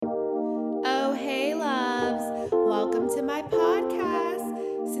welcome to my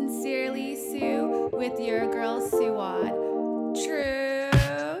podcast, Sincerely Sue, with your girl Suad.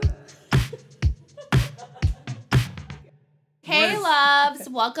 True. Hey loves,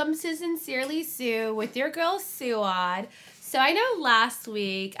 welcome to Sincerely Sue with your girl Suad. So I know last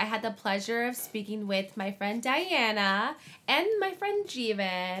week I had the pleasure of speaking with my friend Diana and my friend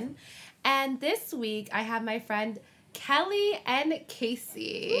Jeevan. And this week I have my friend Kelly and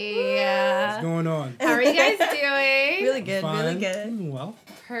Casey. What's going on? How are you guys doing? Really good, Fine. really good. Doing well.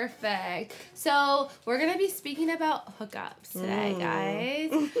 Perfect. So we're gonna be speaking about hookups today,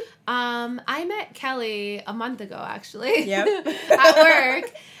 guys. I met Kelly a month ago, actually. Yep. At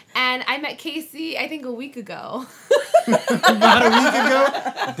work, and I met Casey, I think a week ago. About a week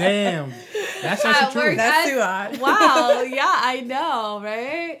ago? Damn. That's At actually true. work. That's too odd. Wow. Yeah, I know,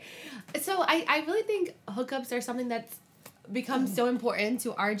 right? So I really think hookups are something that's become so important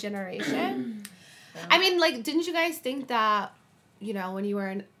to our generation. I mean, like, didn't you guys think that, you know, when you were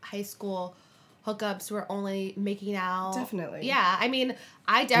in high school, hookups were only making out? Definitely. Yeah, I mean,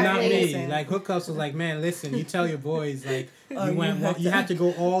 I Not definitely... me. Like hookups was like, man, listen. You tell your boys like Oh, you went. you hooked You up. had to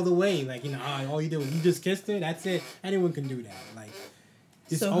go all the way. Like all you did was you just kissed her. That's it. Anyone can do that. Like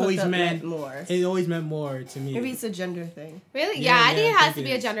it's So always hooked up meant more. It always meant more to me. Maybe it's a gender thing. Really? Yeah, Yeah, I yeah, think it I has think to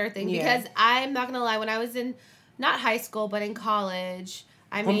be it a is. gender thing Yeah. because I'm not going to lie, when I was in, not high school, but in college,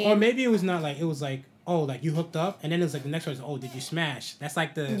 I mean... or maybe it was not like it was like. Oh, like you hooked up, and then it was like the next one is, oh, did you smash? That's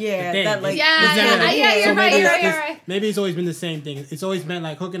like the Yeah, the thing. that, like- Yeah, It's never yeah, like- yeah, you're so right, maybe you're it's- right, you're it's- right. Maybe it's always been the same thing. It's always meant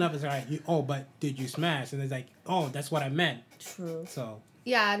like hooking up is all right. But did you smash? And it's like, oh, that's what I meant. True. So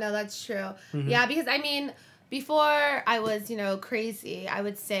Yeah, no, that's true. Mhm. Yeah, because I mean, before I was, you know, crazy, I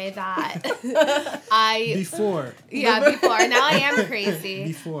would say that before. before. Now I am crazy.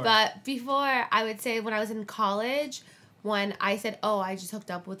 Before. But before, I would say when I was in college, when I said, oh, I just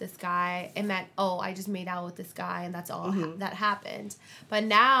hooked up with this guy, it meant, oh, I just made out with this guy, and that's all that happened. But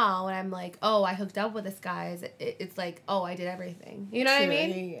now, when I'm like, oh, I hooked up with this guy, it's like, oh, I did everything. You know what I True,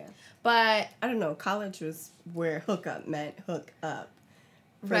 mean? Yeah. But, I don't know. College was where hookup meant hook up.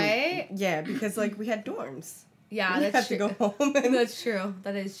 right? Yeah, because like we had dorms. Yeah, we that's had true. to go home. And That's true.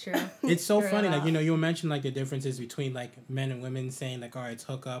 That is true. It's so You're funny, allowed. like, you know, you mentioned like the differences between like men and women saying like, all right, it's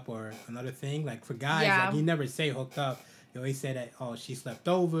hook up or another thing. Like for guys, Yeah. like you never say hooked up. You always say that, oh, she slept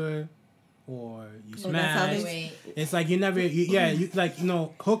over or you Oh, that's how smashed. they- It's like you never, you like, you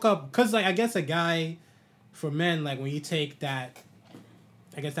know, hook up. Because like, I guess a guy, for men, like when you take that,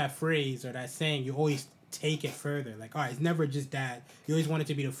 I guess that phrase or that saying, you always take it further. Like, all right, it's never just that. You always want it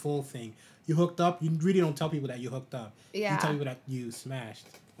to be the full thing. You hooked up, you really don't tell people that you hooked up. Yeah. You tell people that you smashed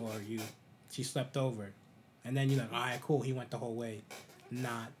or she slept over. And then you're like, all right, cool, he went the whole way.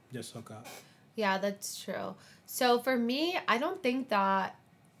 Not just hook up. Yeah, that's true. So for me, I don't think that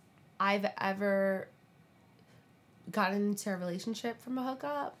I've ever gotten into a relationship from a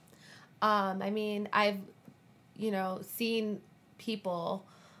hookup. I mean, I've, you know, seen people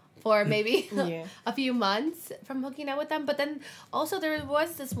for maybe Yeah. a few months from hooking up with them. But then also there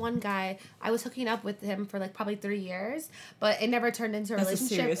was this one guy, I was hooking up with him for like probably 3 years, but it never turned into a That's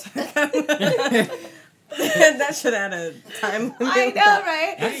a relationship. serious hookup. That should add a time limit. I know,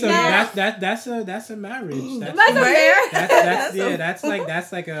 right? That's Yeah. a marriage. That's That's a Right? marriage. that's a- yeah, that's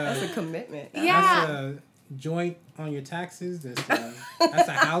like a That's a commitment. Yeah. that's a joint on your taxes. That's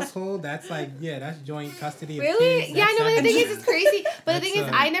a household. That's like that's joint custody of Really? kids. Yeah, That's no, but the thing is, everything. it's crazy. But the That's, thing is,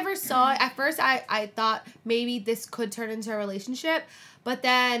 I never saw it. At first, I thought maybe this could turn into a relationship. But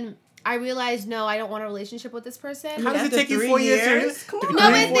then I realized, no, I don't want a relationship with this person. How does it After take you 3 4 years? years? Come on.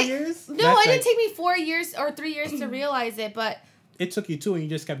 No, but 4 they- years? No, That's it didn't like- take me 4 years or 3 years to realize it, but... It took you 2 and you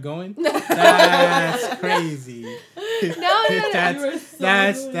just kept going? That's crazy. No.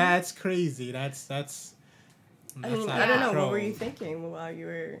 That's crazy. That's I mean, out I don't of know. control. What were you thinking while you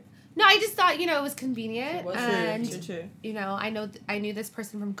were? No, I just thought, you know, it was convenient. And, True. you know, I knew this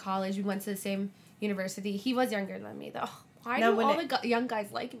person from college. We went to the same university. He was younger than me, though. Why Now, do when all it- the young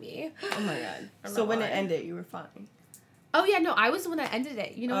guys like me? Oh my god. don't So know when why. it ended, you were fine. Oh, yeah, no, I was the one that ended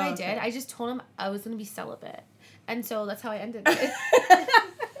it. You know what Oh, I did? okay. I just told him I was going to be celibate. And so that's how I ended it.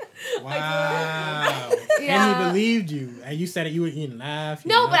 Wow. Yeah. And he believed you. And you said it, you didn't laugh.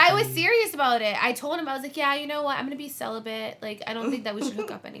 No, but I was serious about it. I told him, I was like, yeah, you know what? I'm going to be celibate. Like, I don't think that we should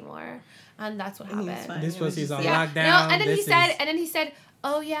hook up anymore. And that's what And he was happened. fine. This It was pussy's just- on Yeah. lockdown. No, and then This he said,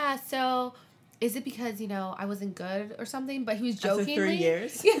 oh, yeah, so is it because, you know, I wasn't good or something? But he was After jokingly. 3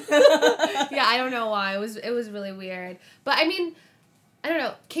 years. Yeah, I don't know why. It was really weird. But I mean, I don't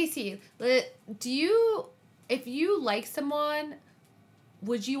know. Casey, if you like someone,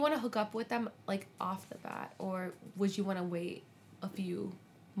 would you want to hook up with them like off the bat, or would you want to wait a few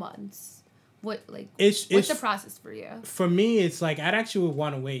months It's what's the process for you? For me, it's like I'd actually would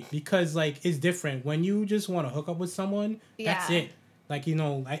want to wait because like it's different when you just want to hook up with someone. That's Yeah. it. Like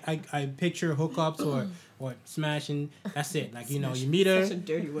I picture hookups or smashing. That's it. Like you meet her. Such a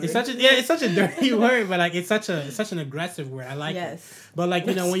dirty word. It's such a dirty word, but like it's such an aggressive word. I like it. But like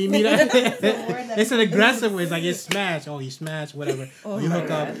when you meet her, it's an aggressive word. It's like it's smash. Oh, you smash, whatever. You hook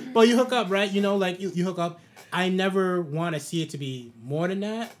up. But you hook up, right? Like you hook up. I never want to see it to be more than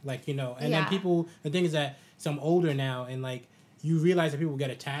that. Like and then people. The thing is that so I'm older now, and like you realize that people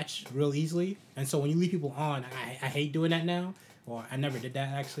get attached real easily, and so when you leave people on, I hate doing that now. Or I never did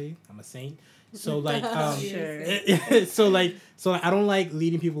that actually. I'm a saint. So like so I don't like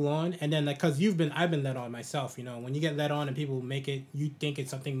leading people on, and then like because I've been led on myself. When you get led on and people make it, you think it's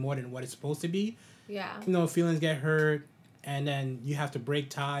something more than what it's supposed to be. Yeah. Feelings get hurt, and then you have to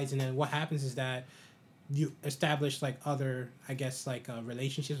break ties, and then what happens is that you establish like other, I guess, like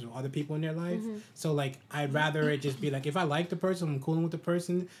relationships with other people in their life. Mm-hmm. So like I'd rather it just be like if I like the person, I'm cooling with the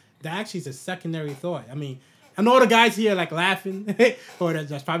person. That actually is a secondary thought. I mean. I know the guys here like laughing, or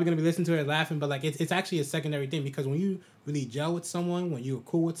that's probably gonna be listening to it laughing, but like it's actually a secondary thing because when you really gel with someone, when you're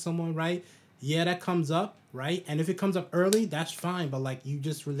cool with someone, right? Yeah, that comes up, right? And if it comes up early, that's fine. But like you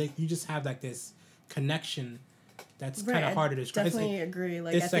just have like this connection that's kind of hard to describe. Definitely agree.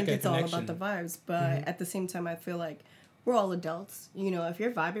 Like I think it's all about the vibes, but at the same time, I feel like we're all adults. If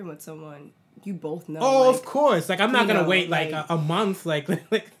you're vibing with someone, you both know. Oh, of course. Like I'm not gonna wait like a month, like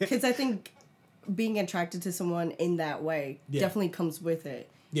because I think. Being attracted to someone in that way definitely comes with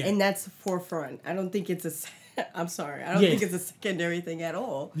it. Yeah. And that's forefront. I don't think it's I'm sorry. I don't think it's a secondary thing at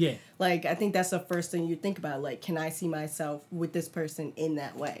all. Yeah. Like, I think that's the first thing you think about. Like, can I see myself with this person in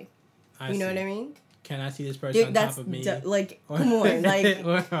that way? You know what I mean? Can I see this person on top of me? Come on. Like,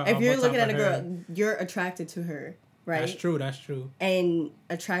 if you're looking at a girl, you're attracted to her, right? That's true. And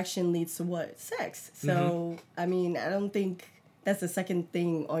attraction leads to what? Sex. So, I mean, I don't think... That's the second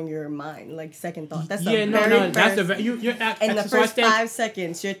thing on your mind, like second thought. That's the very that's first. You're in the first 5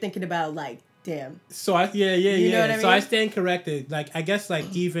 seconds, you're thinking about like, damn. So I You know what I mean? So I stand corrected. Like I guess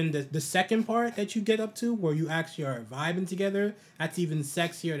like even the second part that you get up to, where you actually are vibing together, that's even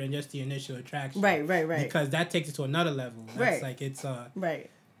sexier than just the initial attraction. Right. Because that takes it to another level. That's like it's Right.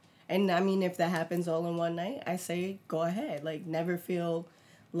 And I mean, if that happens all in one night, I say go ahead. Like never feel.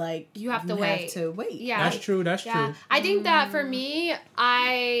 Like you have to wait. Yeah, that's true. True. I think that for me,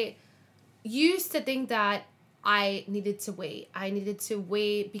 I used to think that I needed to wait. I needed to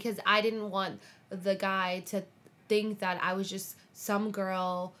wait because I didn't want the guy to think that I was just some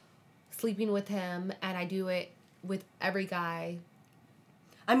girl sleeping with him, and I do it with every guy.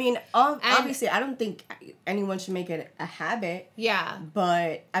 I mean, obviously, I don't think anyone should make it a habit. Yeah.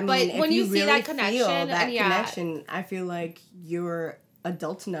 But I mean, when if you see really that connection, feel that connection, I feel like you're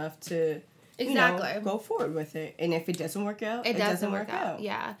adult enough to go forward with it, and if it doesn't work out, it doesn't work out.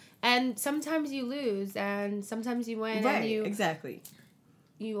 Yeah, and sometimes you lose, and sometimes you win, right? And you exactly.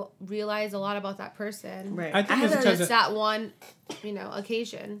 You realize a lot about that person, right? I think it's just that one,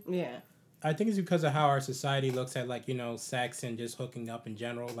 occasion. Yeah. I think it's because of how our society looks at like sex and just hooking up in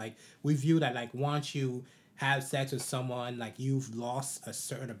general. Like we view that like once you have sex with someone, like you've lost a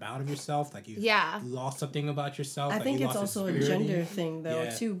certain amount of yourself, like you've lost something about yourself. I think it's also a gender thing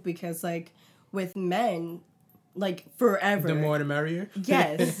though too, because like with men, like forever, the more the merrier.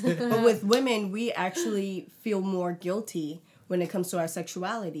 Yes. But with women, we actually feel more guilty when it comes to our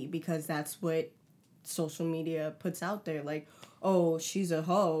sexuality because that's what social media puts out there. Like, oh, she's a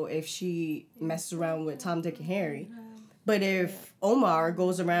hoe if she messes around with Tom, Dick, and Harry. But if Omar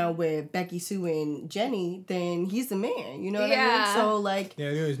goes around with Becky, Sue, and Jenny, then he's the man. You know what I mean? So, like... Yeah,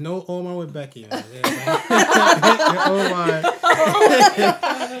 there is no Omar with Becky.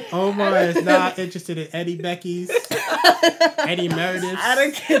 Omar is not interested in Eddie Becky's, Eddie Meredith,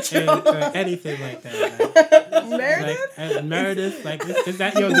 anything like that. Meredith? Meredith? Like, is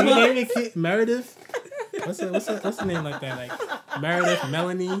that... Yo, do you name your kid Meredith? What's the name like that? Like, Meredith,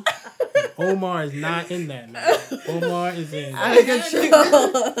 Melanie... Omar is not in that, man. Omar is in. Out of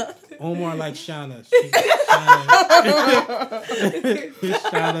control. Omar like Shauna.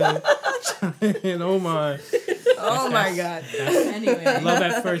 Shauna and Omar. Oh my God. Anyway. Love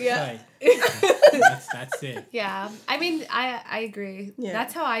at first sight. That's it. Yeah. I mean, I agree. Yeah.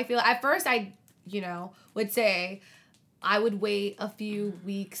 That's how I feel. At first, I, would say I would wait a few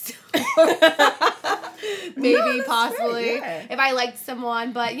weeks. Maybe, possibly, if I liked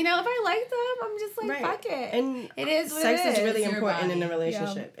someone. But, if I like them, I'm just like, fuck it. And it is what sex it is. is really important in a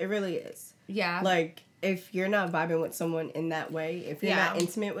relationship. Yeah. It really is. Yeah. Like, if you're not vibing with someone in that way, if you're not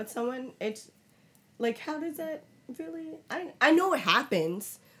intimate with someone, it's, like, how does that really... I know it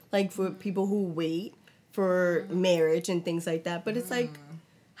happens, like for people who wait for marriage and things like that. But it's like,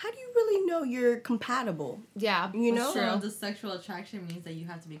 how do you really know you're compatible? Yeah, You know? So the sexual attraction means that you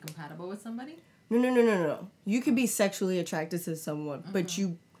have to be compatible with somebody? No. You could be sexually attracted to someone, but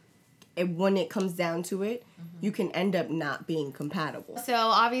when it comes down to it, you can end up not being compatible. So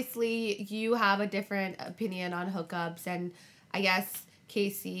obviously you have a different opinion on hookups, and I guess,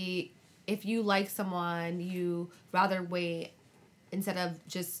 Casey, if you like someone, you rather wait instead of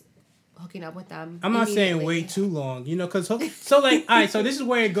just hooking up with them. I'm not saying wait too long, you know, because so like, all right, so this is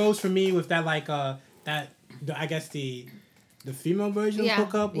where it goes for me with that, like, I guess the female version of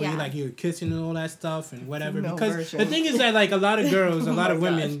hookup, where you're kissing and all that stuff and whatever. Female because version. the thing is that, like, a lot of girls, a lot of my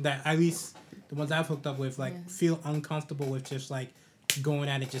women that, at least the ones I've hooked up with, like, feel uncomfortable with just, like, going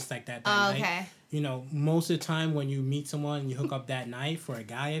at it just like that night. Okay. You know, most of the time when you meet someone and you hook up that night, for a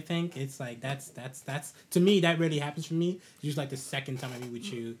guy, I think it's like that's to me, that really happens for me. It's just like the second time I meet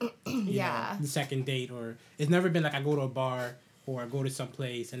with you, you know, the second date, or it's never been like I go to a bar or I go to some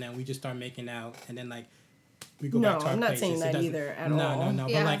place and then we just start making out and then like we go back to our I'm not places. saying that either at all. No.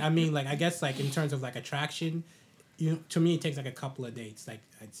 Yeah. But like, I mean, like, I guess like in terms of like attraction, to me it takes like a couple of dates. Like,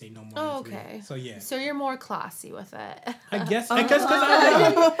 I'd say no more. Oh, than 3. okay. So yeah. So you're more classy with it. I guess I'm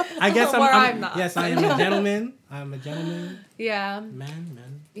not. Yes, I am a gentleman. I'm a gentleman. Yeah.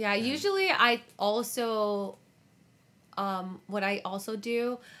 Man. Yeah. Usually, I also, what I also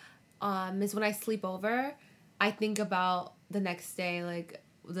do, is when I sleep over, I think about the next day, like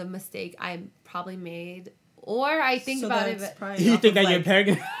the mistake I probably made, or I think about it. You think that you're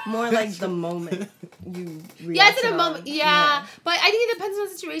pregnant? More like the moment you react. Yeah, it's in a moment. Yeah. But I think it depends on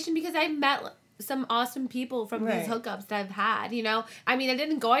the situation because I met some awesome people from these hookups that I've had, you know? I mean, I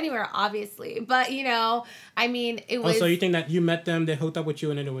didn't go anywhere, obviously, but, you know, I mean, it was... Oh, so you think that you met them, they hooked up with you,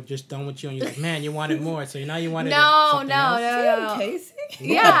 and then they were just done with you, and you're like, man, you wanted more, so now you wanted No. Casey?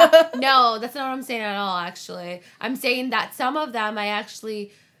 Yeah. No, that's not what I'm saying at all, actually. I'm saying that some of them I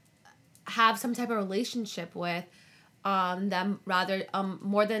actually have some type of relationship with them rather,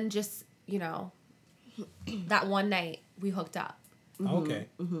 more than just, you know, that one night we hooked up. Okay.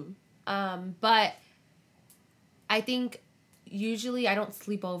 But I think usually I don't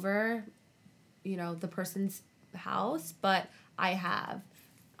sleep over, you know, the person's house, but I have,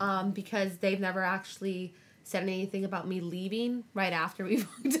 because they've never actually said anything about me leaving right after we've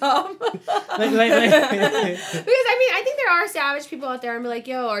hooked up. Because I mean, I think there are savage people out there and be like,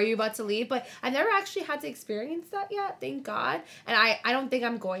 yo, are you about to leave? But I've never actually had to experience that yet, thank God. And I don't think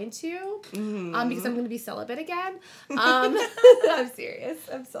I'm going to, because I'm going to be celibate again. I'm serious.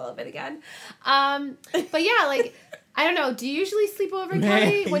 I'm celibate again. But yeah, like, I don't know. Do you usually sleep over,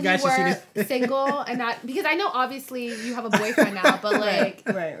 Kelly, when you were single and not? Because I know obviously you have a boyfriend now, but like,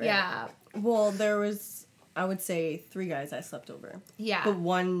 right. Yeah. Well, there was, I would say, 3 guys I slept over. Yeah. But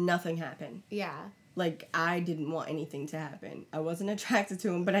one, nothing happened. Yeah. Like, I didn't want anything to happen. I wasn't attracted to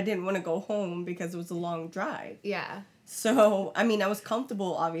him, but I didn't want to go home because it was a long drive. Yeah. So, I mean, I was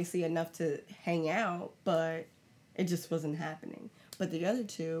comfortable, obviously, enough to hang out, but it just wasn't happening. But the other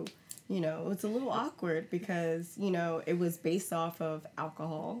 2, you know, it was a little awkward because, you know, it was based off of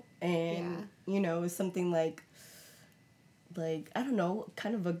alcohol. And, you know, it was something like, I don't know,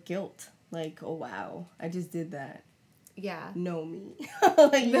 kind of a guilt. Like, oh, wow, I just did that. Yeah. Know me.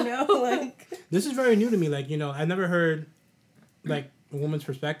 Like, you know, like... This is very new to me. Like, you know, I never heard, like, a woman's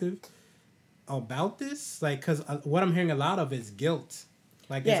perspective about this. Like, because what I'm hearing a lot of is guilt.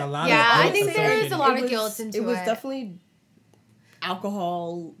 Like, there's a lot of guilt. Yeah, I think there is a lot of guilt into it. It was definitely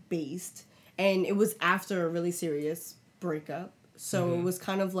alcohol-based. And it was after a really serious breakup. So it was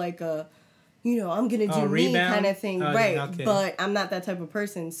kind of like a... You know, I'm going to do me rebound? kind of thing. Right. Okay. But I'm not that type of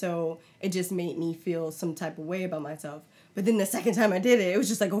person. So it just made me feel some type of way about myself. But then the second time I did it, it was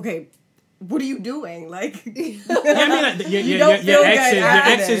just like, okay, what are you doing? Like, I mean, like, your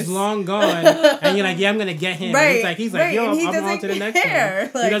ex is long gone. And you're like, yeah, I'm going to get him. Right. And he's like, yo, I'm on to the next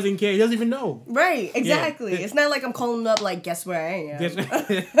one. Like, he doesn't care. He doesn't even know. Right. Exactly. It's not like I'm calling up, like, guess where I am. This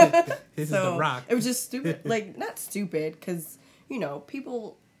is The Rock. It was just stupid. Like, not stupid, because, you know,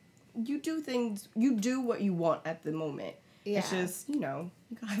 people... You do what you want at the moment. Yeah. It's just, you know,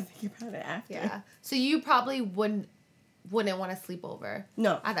 you gotta think about it after. Yeah. So you probably wouldn't want to sleep over.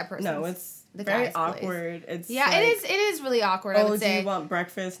 No. At that person. No, it's very awkward. It's yeah, like, it is really awkward, I would say. Do you want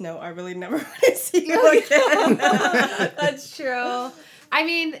breakfast? No, I really never want to see you again. That's true. I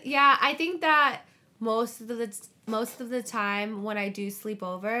mean, yeah, I think that most of the time when I do sleep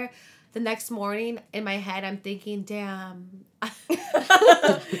over, the next morning in my head I'm thinking, damn, I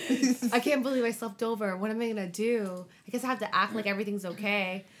can't believe I slept over. What am I gonna do? I guess I have to act like everything's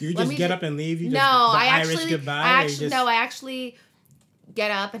okay. Do you just get up and leave? You no, just I Irish actually goodbye, I actually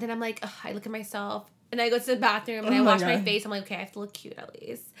get up and then I'm like, ugh, I look at myself. And I go to the bathroom and I Oh my wash my God. face. I'm like, okay, I have to look cute at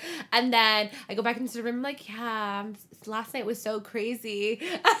least. And then I go back into the room. I'm like, yeah, last night was so crazy.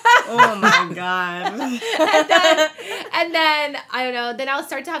 Oh my God. and then I don't know. Then I'll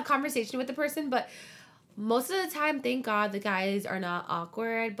start to have conversation with the person. But most of the time, thank God, the guys are not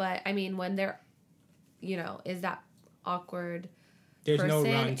awkward. But I mean, when they're, is that awkward There's person, no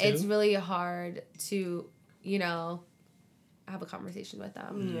run to. it's really hard to, have a conversation with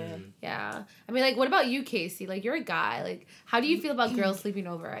them. Yeah. Yeah. I mean, like, what about you, Casey? Like, you're a guy. Like, how do you feel about girls sleeping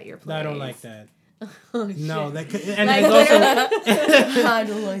over at your place? I don't like that. Oh, No, shit. like, and Like, it's also I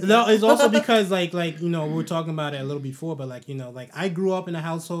don't like no, that. it's also because like we were talking about it a little before, but like I grew up in a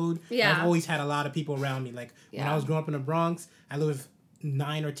household. Yeah. I've always had a lot of people around me. Like when I was growing up in the Bronx, I lived with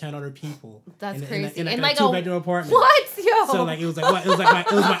 9 or 10 other people. That's in crazy. In In a like 2-bedroom apartment. What? Yo. So like it was like what? It was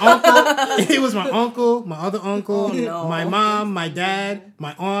my uncle. It was my uncle, my other uncle, Oh, no. my mom, my dad,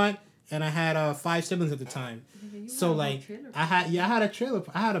 my aunt, and I had 5 siblings at the time. So like I had a trailer.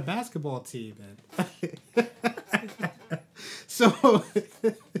 I had a basketball team, man.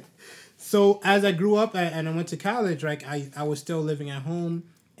 So as I grew up and I went to college, like I was still living at home,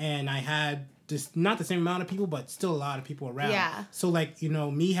 and I had just not the same amount of people, but still a lot of people around. Yeah. So like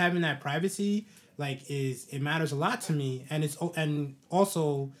me having that privacy, like it matters a lot to me, and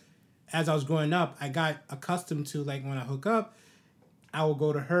also as I was growing up, I got accustomed to like when I hook up, I will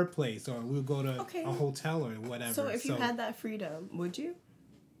go to her place or we'll go to Okay. a hotel or whatever. So if you had that freedom, would you?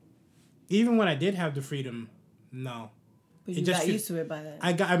 Even when I did have the freedom, no. But It you just got feel- used to it by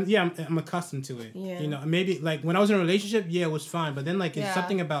then. I'm accustomed to it. Yeah. Maybe like when I was in a relationship, yeah, it was fine. But then like it's Yeah.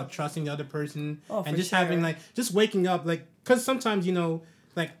 something about trusting the other person Oh, and for just sure. having like just waking up like because sometimes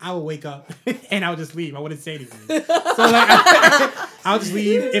like I will wake up and I'll just leave. I wouldn't say anything. So like I'll just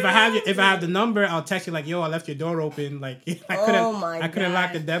leave. If I have the number, I'll text you like, yo, I left your door open. Like I couldn't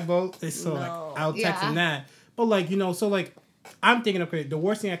lock the deadbolt. So like No. I'll text him that. But like so like I'm thinking, okay, the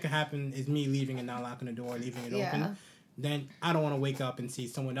worst thing that could happen is me leaving and not locking the door, leaving it Yeah. open. Then I don't want to wake up and see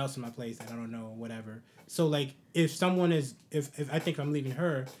someone else in my place that I don't know, whatever. So like if someone is if I think I'm leaving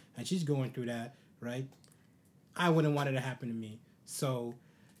her and she's going through that, right? I wouldn't want it to happen to me. So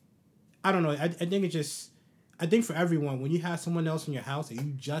I don't know. I think for everyone, when you have someone else in your house that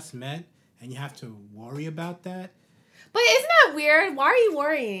you just met and you have to worry about that. But isn't that weird? Why are you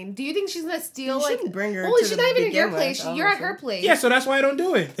worrying? Do you think she's gonna steal You like? shouldn't bring her Well, to she's the not even at your begin place. with, You're at honestly. her place. Yeah, so that's why I don't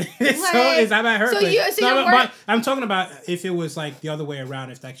do it. Like, I'm at her so place. you- so you're but I'm talking about if it was like the other way around,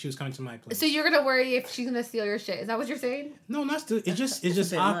 if like she was coming to my place. So you're gonna worry if she's gonna steal your shit? Is that what you're saying? No, not still. It's just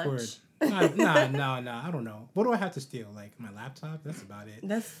bit awkward. much. Nah. I don't know. What do I have to steal? Like my laptop? That's about it.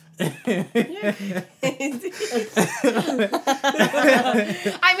 That's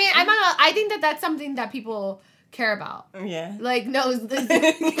I mean, I think that's something that people care about. yeah. Like, no,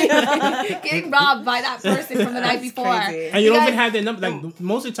 getting robbed by that person from the night That's before. crazy. And you don't Because- even have their number. Like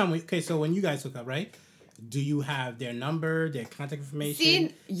most of the time, okay. So when you guys hook up, right? Do you have their number, their contact information?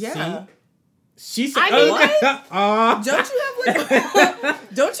 See, Yeah. She said, I mean, "Oh, Don't you have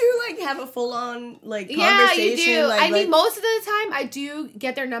like? Don't you like have a full on like Yeah, conversation? you do. Like, I mean, most of the time, I do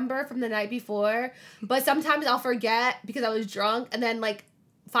get their number from the night before, but sometimes I'll forget because I was drunk, and then like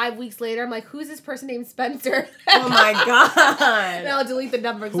 5 weeks later, I'm like, "Who's this person named Spencer?" oh my and god. I'll delete the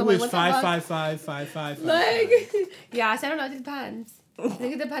number. 'cause who I'm like, is "What the fuck?" 555 Like, yeah, so I don't know. It depends. I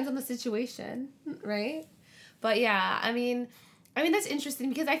think it depends on the situation, right? But yeah, I mean, that's interesting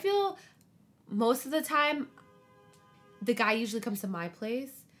because I feel most of the time the guy usually comes to my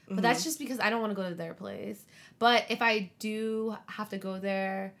place, but that's just because I don't want to go to their place. But if I do have to go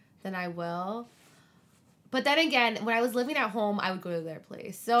there, then I will. But then again, when I was living at home, I would go to their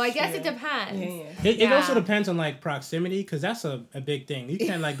place. So I guess it Sure. depends. Yeah. It also Yeah. depends on like proximity because that's a big thing. You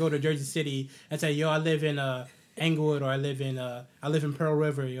can't like go to Jersey City and say, "Yo, I live in Englewood or I live in Pearl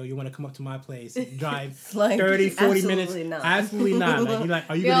River. Yo, you want to come up to my place and drive Like, 30, 40 absolutely minutes? not. Absolutely not. Like, you're like,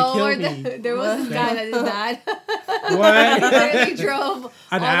 are you Yo, gonna or kill me? there was this guy that did that. What? He literally drove An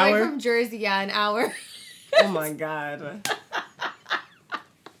all the hour? way from Jersey. Yeah, an hour. Oh my god.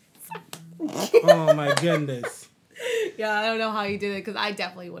 Oh my goodness. Yeah, I don't know how you did it because I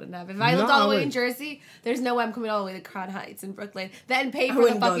definitely wouldn't have. If I lived No, all the I way in wouldn't. Jersey, there's no way I'm coming all the way to Crown Heights in Brooklyn. Then pay I for the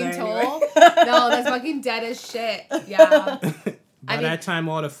wouldn't go fucking there toll. anyway. No, that's fucking dead as shit. Yeah. By I mean- that time,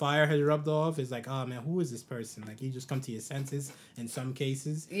 all the fire has rubbed off. It's like, oh man, who is this person? Like, you just come to your senses in some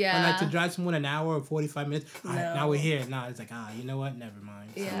cases. Yeah. And like to drive someone an hour or 45 minutes. All right, No. now we're here. Nah, it's like, you know what? Never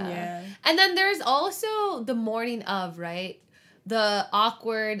mind. So- Yeah. Yeah. And then there's also the morning of, right? The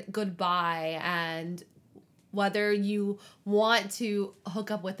awkward goodbye and whether you want to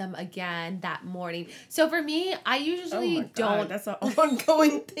hook up with them again that morning. So for me, I usually don't. That's an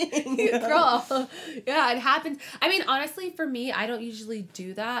ongoing thing. Girl, yeah, it happens. I mean, honestly, for me, I don't usually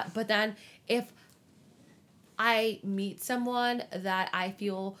do that. But then if I meet someone that I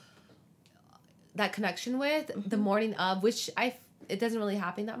feel that connection with the morning of, which it doesn't really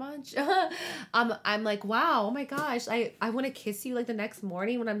happen that much. I'm like, wow, oh my gosh, I want to kiss you like the next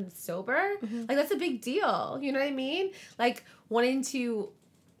morning when I'm sober. Like that's a big deal. You know what I mean? Like wanting to,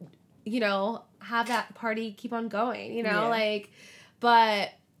 have that party keep on going, like, but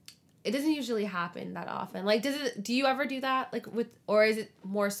it doesn't usually happen that often. Like, do you ever do that? Like or is it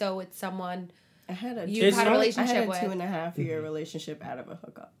more so with someone you've had a relationship with? I had a 2.5-year relationship out of a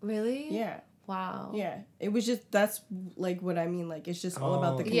hookup. Really? Yeah. Wow. Yeah. It was just, that's like what I mean. Like, it's just all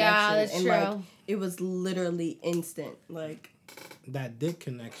about the connection. Yeah, that's and true. Like, it was literally instant. Like, that dick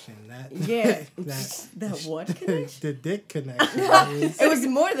connection. Yeah. that what connection? The dick connection. It was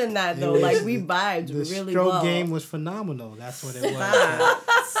more than that, though. Like, we vibed really well. The stroke game was phenomenal. That's what it was.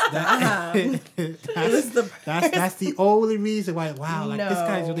 That's the only reason why, wow, like, this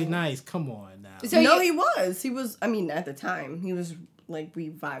guy's really nice. Come on now. So he was. He was, I mean, at the time, he was, like, we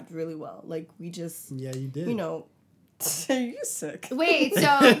vibed really well. Like, we just... Yeah, you did. You're sick. Wait,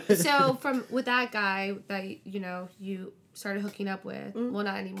 so from with that guy that, you started hooking up with, well,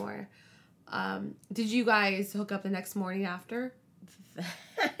 not anymore, did you guys hook up the next morning after?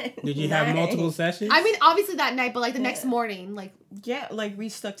 Did you have multiple sessions? I mean, obviously that night, but like the next morning, like... Yeah, like we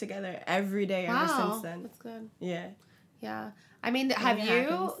stuck together every day ever since then. That's good. Yeah. Yeah. I mean, have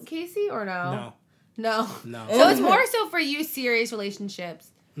you, Casey, or no? No. So it's more so for you serious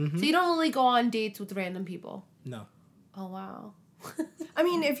relationships. Mm-hmm. So you don't really go on dates with random people? No. Oh, wow. I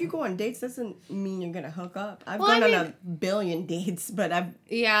mean, if you go on dates, doesn't mean you're going to hook up. I've gone on a billion dates, but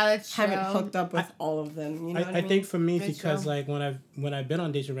haven't hooked up with all of them. You know what I mean? I think for me, it's because like when I've been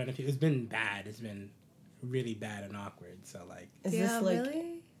on dates with random people, it's been bad. It's been really bad and awkward. So like... Is this like...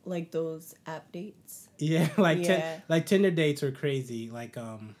 Really? Like those app dates? Yeah, like like Tinder dates are crazy. Like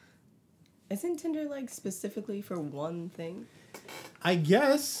Isn't Tinder like specifically for one thing? I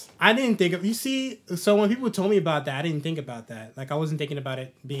guess I didn't think of. You see, so when people told me about that, I didn't think about that. Like I wasn't thinking about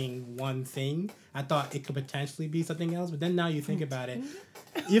it being one thing. I thought it could potentially be something else. But then now you think about it,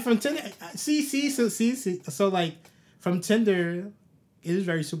 you're from Tinder. So like from Tinder, it is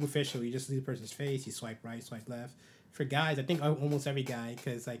very superficial. You just see the person's face. You swipe right, swipe left. For guys, I think almost every guy,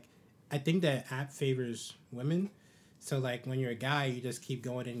 because like I think that app favors women. So like when you're a guy, you just keep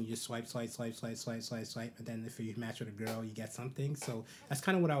going and you just swipe, and then if you match with a girl, you get something. So that's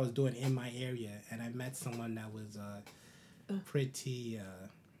kind of what I was doing in my area, and I met someone that was pretty,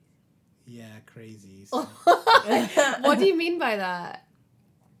 crazy. So. What do you mean by that?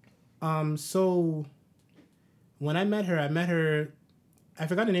 So when I met her. I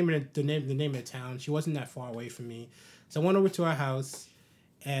forgot the name of the name of the town. She wasn't that far away from me, so I went over to her house,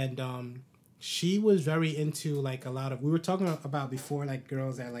 and she was very into like a lot of. We were talking about before, like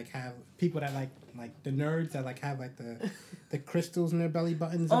girls that like have people that like the nerds that like have like the crystals in their belly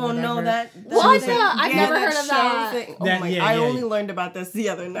buttons. Oh no, what? I've never heard of that. Thing. Oh my! I only learned about this the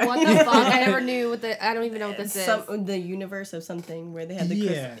other night. What the fuck? I never knew I don't even know what this is. The universe of something where they had the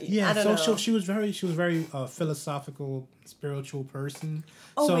crystals. Yeah. I don't know. She was very philosophical, spiritual person.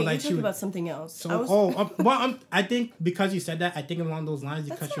 Oh so, wait, like, you're talking about something else. So I think because you said that, I think along those lines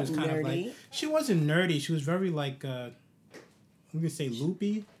because she was kind of like she wasn't nerdy. She was very like I'm gonna say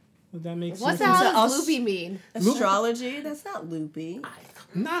loopy. Would that make sense? What the hell does loopy mean? Astrology? That's not loopy.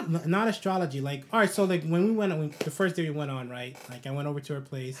 Not astrology. Like, all right, so like when the first day we went on, right? Like I went over to her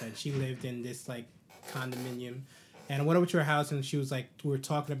place and she lived in this like condominium, and I went over to her house and she was like, we were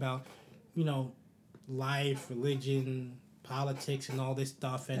talking about, life, religion, politics, and all this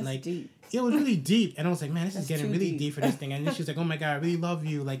stuff, and that's deep. It was really deep, and I was like, man, this is getting really deep for this thing. And then she was like, oh my god, I really love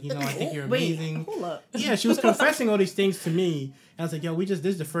you, like I think you're amazing. Hold up. Yeah, she was confessing all these things to me. And I was like, yo, this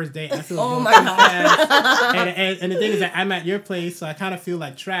is the first date. I feel oh my god. And the thing is that I'm at your place, so I kind of feel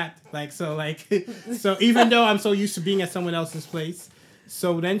like trapped. Like so even though I'm so used to being at someone else's place.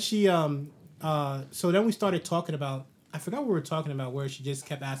 So then then we started talking about, I forgot what we were talking about, where she just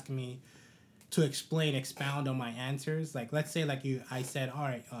kept asking me to expound on my answers. Like, let's say I said, all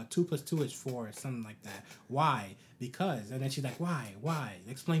right, 2 + 2 is 4, or something like that. Why? Because. And then she's like, why?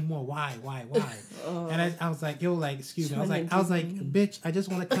 Explain more. Why? And I was like, yo, like, excuse me. I was like, bitch, I just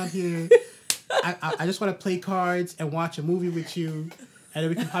want to come here. I just want to play cards and watch a movie with you, and then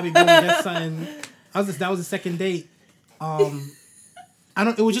we can probably go and get something. That was the second date. I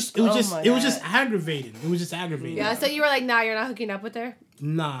don't. It was just my God. aggravating. It was just aggravating. Yeah, so you were like, nah, you're not hooking up with her?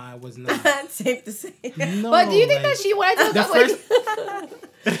 Nah, I was not. Safe to say. No, But do you think like, that she wanted to hook the up first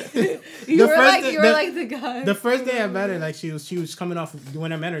with you? You were like the guy. the first day I met her, like she was coming off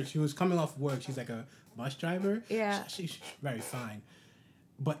when I met her, she was coming off work. She's like a bus driver. Yeah. She's very fine.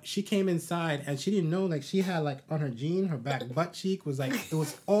 But she came inside and she didn't know, like, she had, like, on her jean, her back butt cheek was, like, it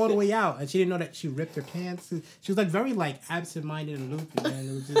was all the way out. And she didn't know that she ripped her pants. She was, like, very, like, absent-minded and loopy, man.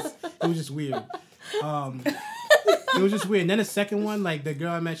 It was just weird. It was just weird. And then the second one, like, the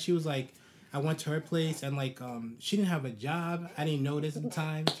girl I met, she was, like, I went to her place and, like, she didn't have a job. I didn't know this at the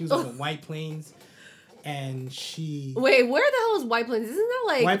time. She was, like, in White Plains. And she... Wait, where the hell is White Plains? Isn't that,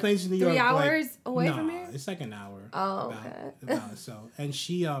 like, White Plains, New York, 3 hours like, away from here? It's like an hour. Oh, okay. And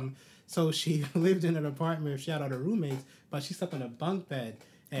she so she lived in an apartment. She had all her roommates, but she slept on a bunk bed.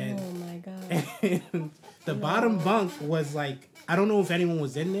 And, Oh my God. and the bottom bunk was like, I don't know if anyone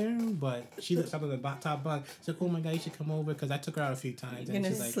was in there, but she slept on the top bunk. She's like, oh my God, you should come over, because I took her out a few times. You're and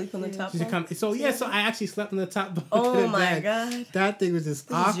gonna she's like, sleep on the top she should bunk? come. So I actually slept on the top bunk. Oh of the my bed. God. That thing was just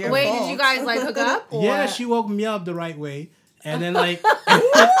This is your awkward. Wait, fault. did you guys, like, hook up? Yeah, Or- she woke me up the right way. And then, like...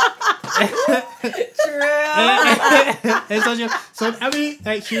 True. And so I mean,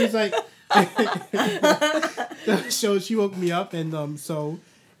 like, she was like, so she woke me up, and so,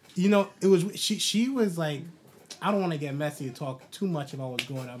 you know, it was she was like, I don't want to get messy and talk too much about what's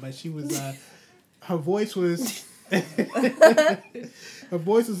going on, but she was her voice was her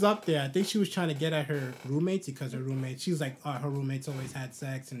voice was up there. I think she was trying to get at her roommates, because she was like, her roommates always had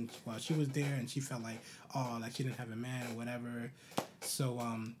sex, and while she was there, and she felt like, like she didn't have a man or whatever. So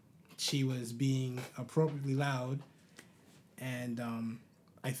she was being appropriately loud, and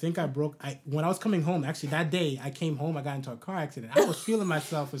I think when I was coming home, actually that day I came home, I got into a car accident. I was feeling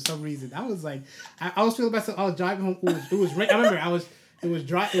myself for some reason. I was like, I was feeling myself. I was driving home. It was I remember it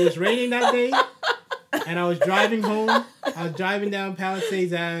was raining that day, and I was driving home. I was driving down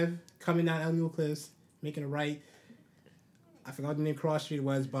Palisades Ave, coming down Elmwood Cliffs, making a right. I forgot what the name Cross Street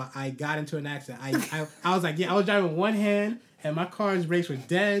was, but I got into an accident. I was like, I was driving with one hand, and my car's brakes were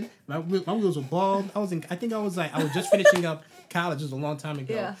dead. My wheels were bald. I was just finishing up college. It was a long time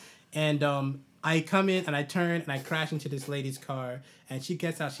ago. Yeah. And I come in and I turn and I crash into this lady's car, and she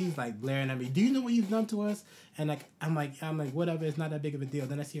gets out. She's like blaring at me. Do you know what you've done to us? And like I'm like whatever. It's not that big of a deal.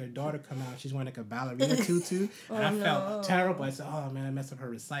 Then I see her daughter come out. She's wearing like a ballerina tutu, and I felt terrible. I said, oh man, I messed up her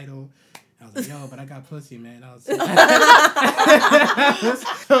recital. I was like, yo, but I got pussy, man. I was like,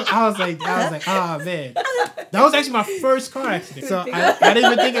 oh man. That was actually my first car accident. So I didn't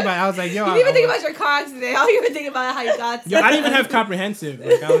even think about it. I was like, yo. You didn't even think about your car accident. All you were thinking about how you got Yo, I didn't even have comprehensive.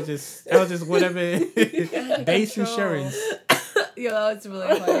 Like I was just whatever base insurance. Yo, that's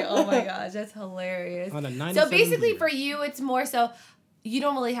really funny. Oh my gosh, that's hilarious. On a 97 So basically Beamer. for you, it's more so you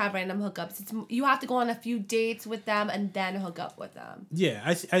don't really have random hookups. You have to go on a few dates with them and then hook up with them. Yeah,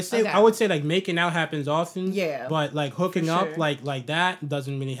 I say Okay. I would say like making out happens often. Yeah, But like hooking for up sure. like that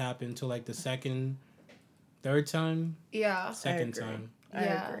doesn't really happen until like the second, third time, Yeah. second agree. time. I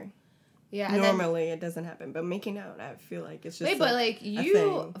Yeah. agree. Yeah. And then, Normally it doesn't happen, but making out, I feel like it's just wait, but like a you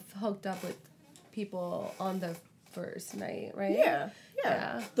thing. hooked up with people on the first night, right? Yeah.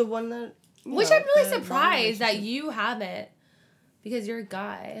 Yeah. The one that Which I'm really surprised that you haven't, because you're a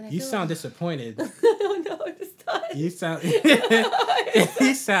guy. And I You feel sound disappointed. oh no, I'm just not. You sound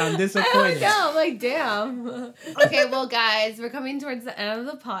you sound I disappointed. don't know. I'm like, damn. Okay, well, guys, we're coming towards the end of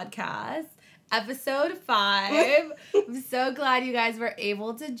the podcast. Episode 5. I'm so glad you guys were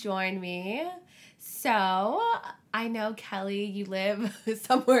able to join me. So, I know, Kelly, you live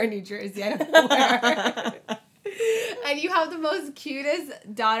somewhere in New Jersey. I don't know where. And you have the most cutest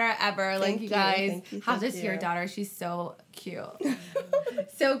daughter ever. Like, Thank you you, guys thank you, have to thank see your you. daughter. She's so cute.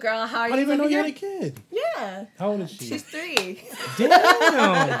 So, girl, how are I you? didn't even know living you your- had a kid. Yeah. How old is she? She's 3.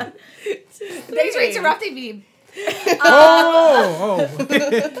 Damn. Thanks for interrupting me. Oh.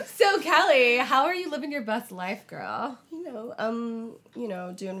 So, Kelly, how are you living your best life, girl?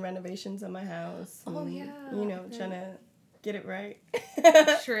 Doing renovations on my house. Oh, and, yeah. Trying to get it right.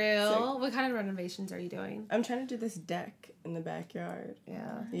 True. So- What kind of renovations are you doing? I'm trying to do this deck in the backyard.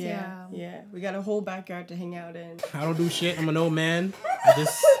 Yeah. Yeah. Damn. Yeah. We got a whole backyard to hang out in. I don't do shit. I'm an old man. I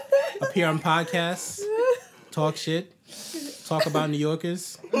just appear on podcasts, talk shit, talk about New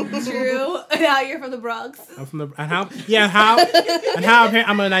Yorkers. True. Now you're from the Bronx. I'm from the I'm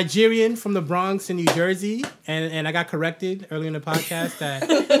a Nigerian from the Bronx in New Jersey, and I got corrected earlier in the podcast that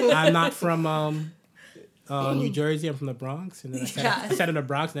I'm not from New Jersey. I'm from the Bronx, and then I said in the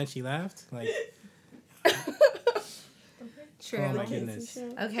Bronx, and then she laughed. Like, true. Oh my Casey goodness. show.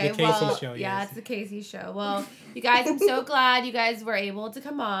 Okay, The Casey well, show, yeah, yes. it's the Casey show. Well, you guys, I'm so glad you guys were able to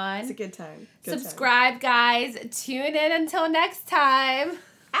come on. It's a good time. Good Subscribe, guys. Tune in until next time.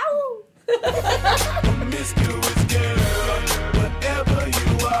 Ow! Promiscuous girl, whatever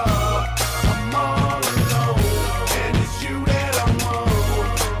you are.